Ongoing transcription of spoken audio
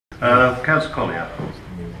Councillor Collier.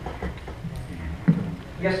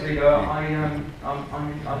 Yes, Leader.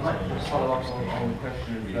 I'd like to just follow up on the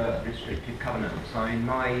question of restrictive covenants. I mean,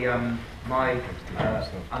 my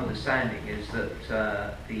understanding is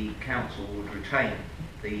that the council would retain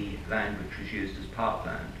the land which was used as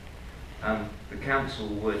parkland. The council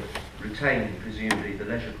would retain, presumably, the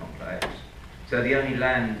leisure complex. So the only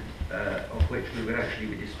land of which we would actually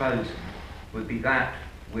be disposing would be that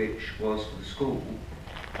which was for the school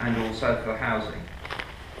and also for housing.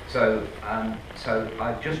 So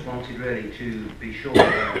I just wanted really to be sure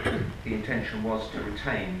that the intention was to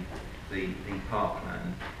retain the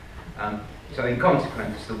parkland. So in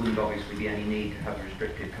consequence, there wouldn't obviously be any need to have a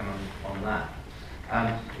restrictive covenant on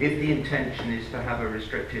that. If the intention is to have a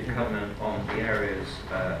restrictive covenant on the areas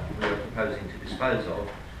we are proposing to dispose of,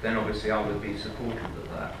 then obviously I would be supportive of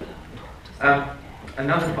that.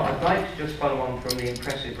 Another part, I'd like to just follow on from the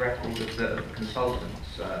impressive record of the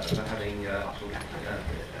consultants for having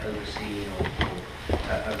overseen or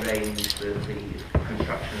arranged the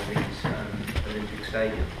construction of these Olympic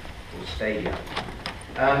stadium or stadia.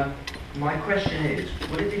 My question is,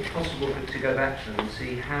 would it be possible to go back to them and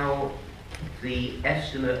see how the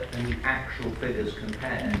estimate and the actual figures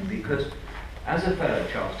compare? Because as a fellow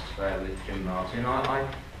charter surveyor with Jim Martin,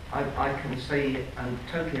 I can see and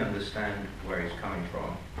totally understand where he's coming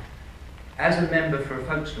from. As a member for a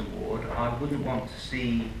Folkestone ward, I wouldn't want to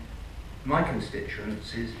see my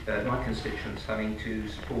constituents having to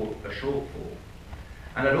support a shortfall.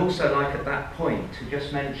 And I'd also like at that point to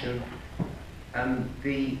just mention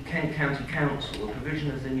the Kent County Council, the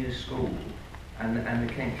provision of the new school and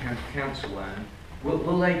the Kent County Council land,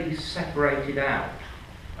 will they be separated out?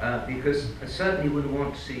 Because I certainly wouldn't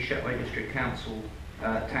want to see Shepway District Council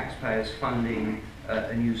taxpayers funding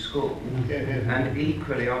a new school. And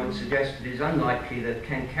equally, I would suggest it is unlikely that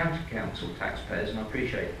Kent County Council taxpayers, and I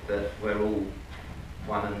appreciate that we're all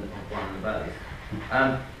one and both,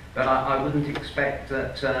 but I wouldn't expect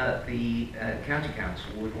that the County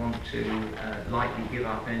Council would want to likely give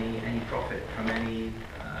up any profit from any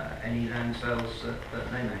land sales that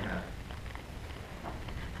they may have.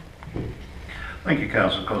 Thank you,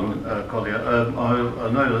 Councillor Collier. I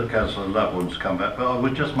know that Councillor Love wants to come back, but I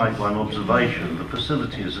would just make one observation. The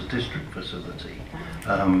facility is a district facility.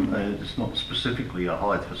 It's not specifically a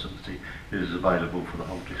Hythe facility. It is available for the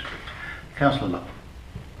whole district. Councillor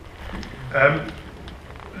Love.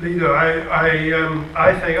 Leader,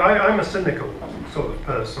 I think I'm a cynical sort of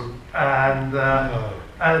person, and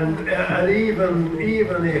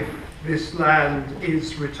even if this land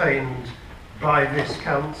is retained by this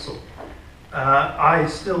council, I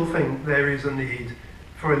still think there is a need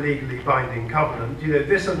for a legally binding covenant. You know,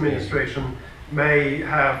 this administration may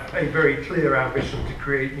have a very clear ambition to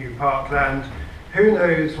create new parkland. Who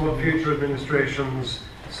knows what future administrations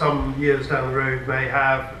some years down the road may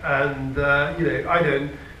have, and you know,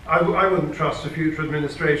 I wouldn't trust a future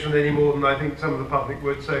administration any more than I think some of the public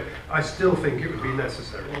would, so I still think it would be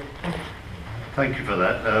necessary. Thank you for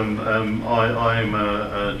that. I'm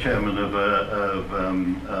a chairman of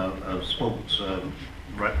a sports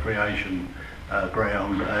recreation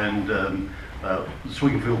ground, and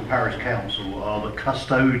Swingfield Parish Council are the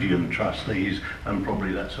custodian trustees, and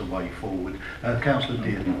probably that's a way forward. Councillor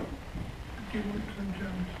Dearden.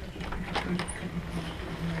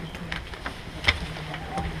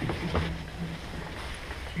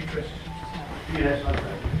 Yes,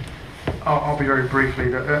 I'll be very brief,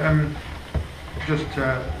 Leader. Just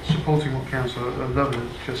supporting what Councillor Love has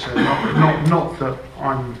just said. Not that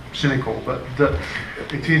I'm cynical, but that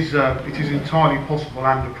it is entirely possible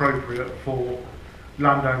and appropriate for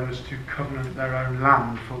landowners to covenant their own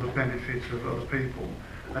land for the benefit of other people.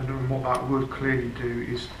 And what that would clearly do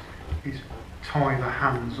is tie the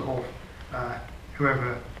hands of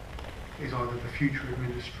whoever is either the future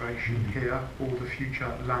administration here or the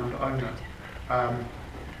future landowner.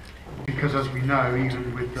 Because as we know,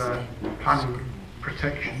 even with planning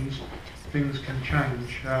protections, things can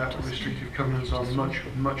change. Restrictive covenants are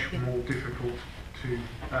much more difficult to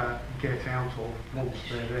get out of once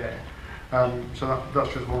they're there. So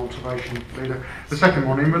that's just one observation, Leader. The second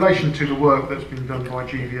one, in relation to the work that's been done by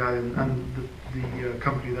GVA and the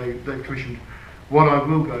company they've commissioned, what I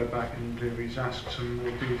will go back and do is ask some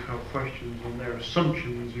more detailed questions on their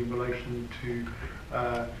assumptions in relation to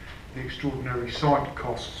the extraordinary site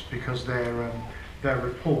costs, because their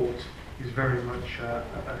report is very much a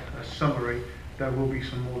summary. There will be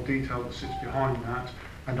some more detail that sits behind that,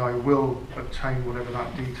 and I will obtain whatever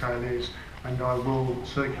that detail is, and I will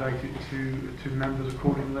circulate it to members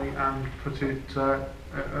accordingly and put it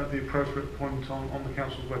at the appropriate point on the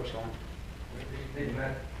council's website.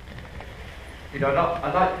 I'd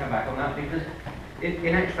like to come back on that because,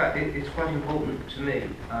 in actual fact, it's quite important to me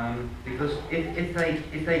because if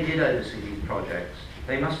they did oversee these projects,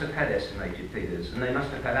 they must have had estimated figures and they must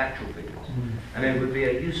have had actual figures, and it would be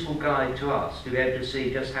a useful guide to us to be able to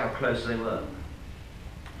see just how close they were.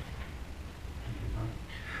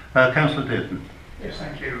 Councillor Dearden. Yes,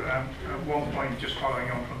 thank you. At one point, just following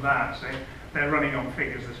on from that, they're running on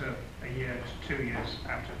figures that are a year to 2 years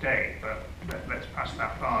out of date, but let's pass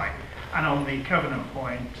that by. And on the covenant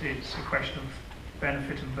point, it's a question of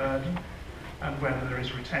benefit and burden, and whether there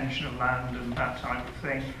is retention of land and that type of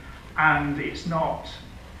thing. And it's not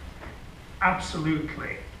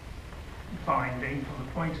absolutely binding from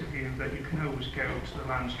the point of view that you can always go to the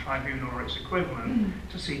Lands Tribunal or its equivalent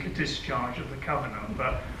to seek a discharge of the covenant,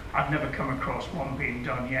 but I've never come across one being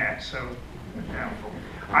done yet, so doubtful.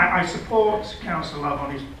 I support Councillor Love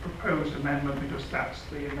on his proposed amendment because that's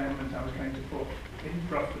the amendment I was going to put in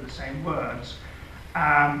roughly the same words.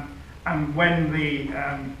 And when the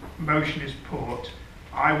motion is put,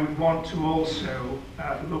 I would want to also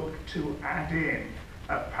look to add in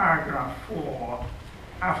paragraph 4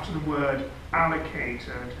 after the word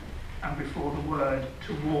allocated and before the word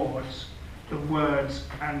towards, the words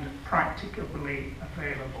and practicably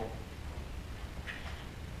available.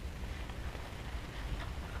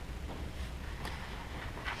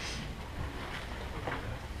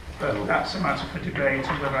 But that's a matter for debate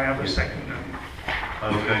and whether I have a second.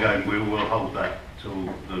 Okay, again, we will hold that till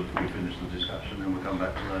we finish the discussion, and we'll come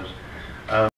back to those.